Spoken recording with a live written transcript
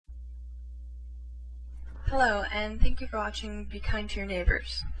Hello, and thank you for watching Be Kind to Your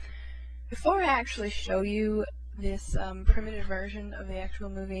Neighbors. Before I actually show you this primitive version of the actual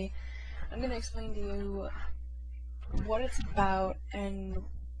movie, I'm going to explain to you what it's about and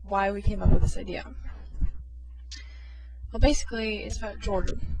why we came up with this idea. Well, basically, it's about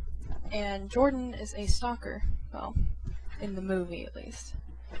Jordan. And Jordan is a stalker, well, in the movie at least,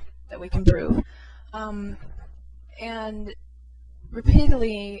 that we can prove. And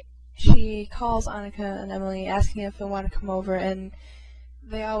repeatedly, she calls Annika and Emily asking if they want to come over, and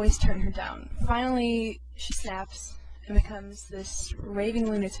they always turn her down. Finally, she snaps and becomes this raving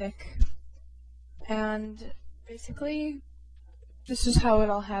lunatic. And basically, this is how it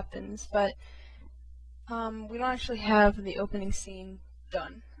all happens. But we don't actually have the opening scene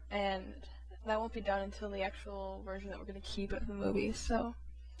done, and that won't be done until the actual version that we're going to keep of the movie. So,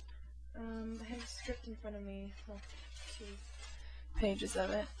 I have a script in front of me. Well, 2 pages of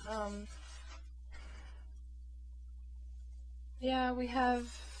it. Yeah, we have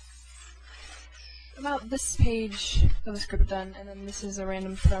about this page of the script done, and then this is a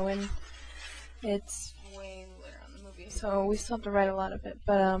random throw-in. It's way later on in the movie, so we still have to write a lot of it,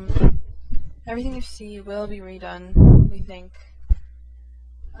 but everything you see will be redone, we think.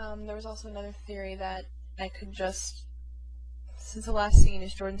 There was also another theory that I could just, since the last scene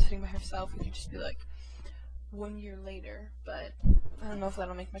is Jordan sitting by herself, we could just be like 1 year later, but I don't know if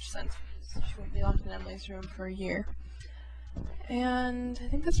that'll make much sense because she won't be locked in Emily's room for a year. And I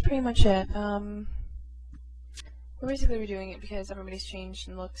think that's pretty much it. We're basically redoing it because everybody's changed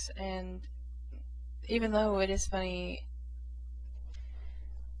in looks, and even though it is funny,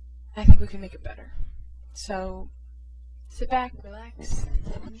 I think we can make it better. So sit back, relax,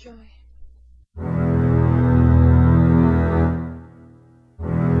 and enjoy.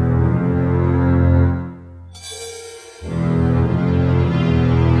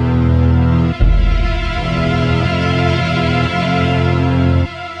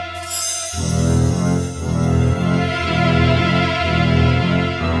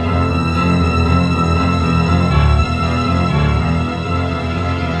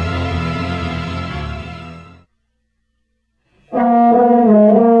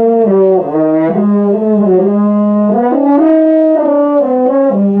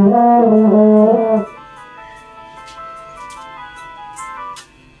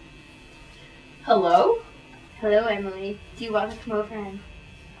 Hello? Hello, Emily. Do you want to come over and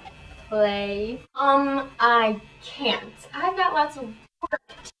play? I can't. I've got lots of work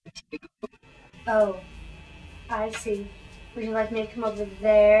to do. Oh, I see. Would you like me to come over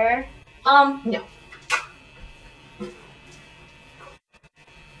there? No.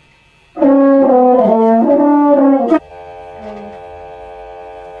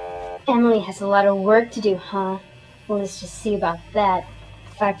 Emily has a lot of work to do, huh? Well, let's just see about that.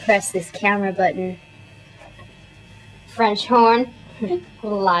 If I press this camera button. French horn?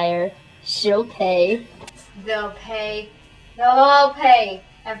 Liar. She'll pay. They'll pay. They'll all pay.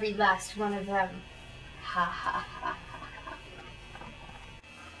 Every last one of them. Ha ha ha ha.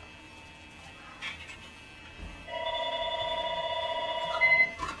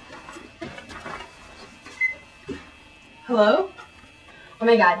 Hello? Oh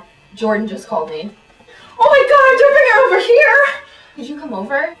my god, Jordan just called me. Oh my god, don't bring her over here! Could you come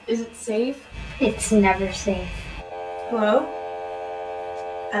over? Is it safe? It's never safe. Hello?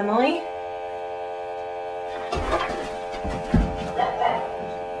 Emily?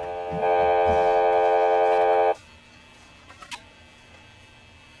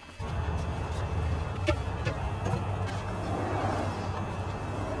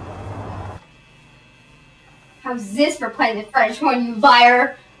 How's this for playing the French horn, you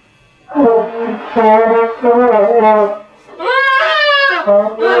liar?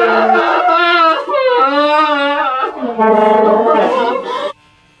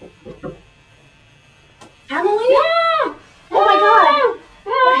 Emily? Oh my god!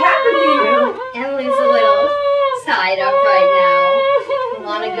 What happened to you? Emily's a little tied up right now.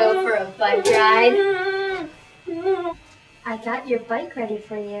 Wanna go for a bike ride? I got your bike ready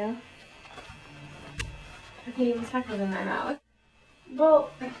for you. I can't even tackle them in my mouth. Well,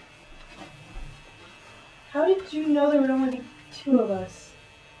 how did you know there would only be 2 of us?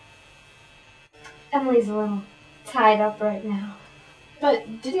 Emily's a little tied up right now.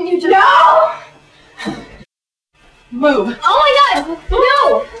 But didn't you just— No! Move! Oh my god!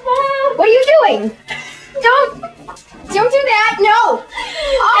 No! What are you doing? Don't do that! No!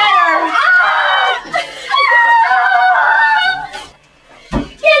 Oh!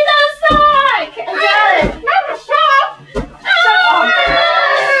 Get the sock! Good!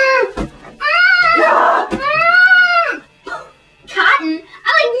 Cotton? I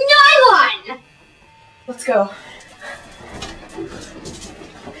like nylon! Let's go.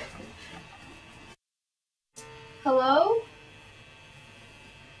 Hello?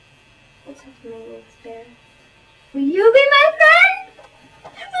 What's happening next there? Will you be my friend?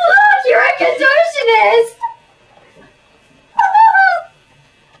 Look, you're a contortionist!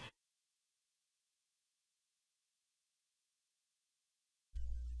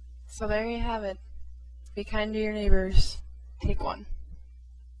 So there you have it. Be kind to your neighbors. Take one.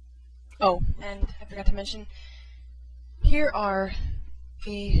 Oh, and I forgot to mention, here are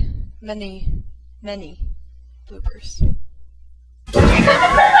the many bloopers.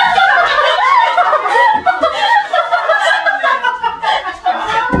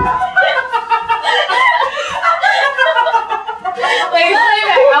 I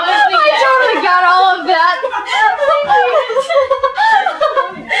totally got all of that.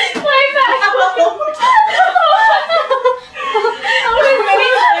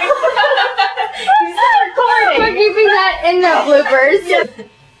 We're keeping that in the bloopers.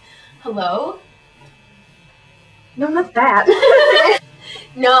 Hello? No, not that.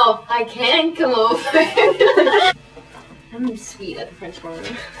 No, I can come over. I'm sweet at the French horn.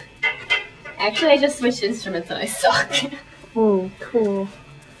 Actually, I just switched instruments and I suck. Oh, cool.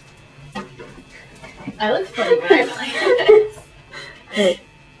 I look funny when I play this. Hey.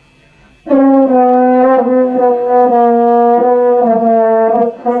 Oh.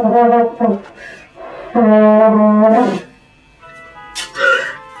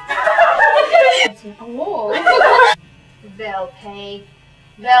 They'll pay.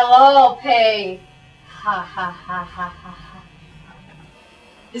 They'll all pay. Ha ha ha ha ha ha.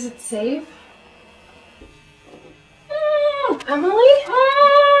 Is it safe? Emily?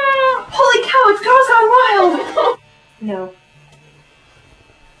 Holy cow, it's Girls Gone Wild! No.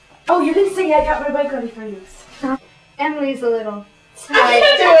 Oh, you didn't say I got my bike ready for you. Emily's a little tied.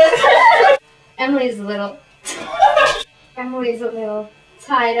 Emily's a little. Emily's a little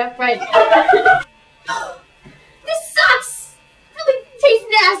tied up right now. This sucks! Really tastes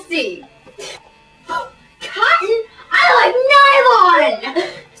nasty! Cotton? I like nylon!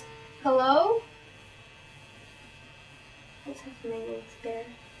 Hello? What's happening next there?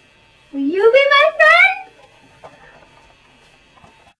 Will you be my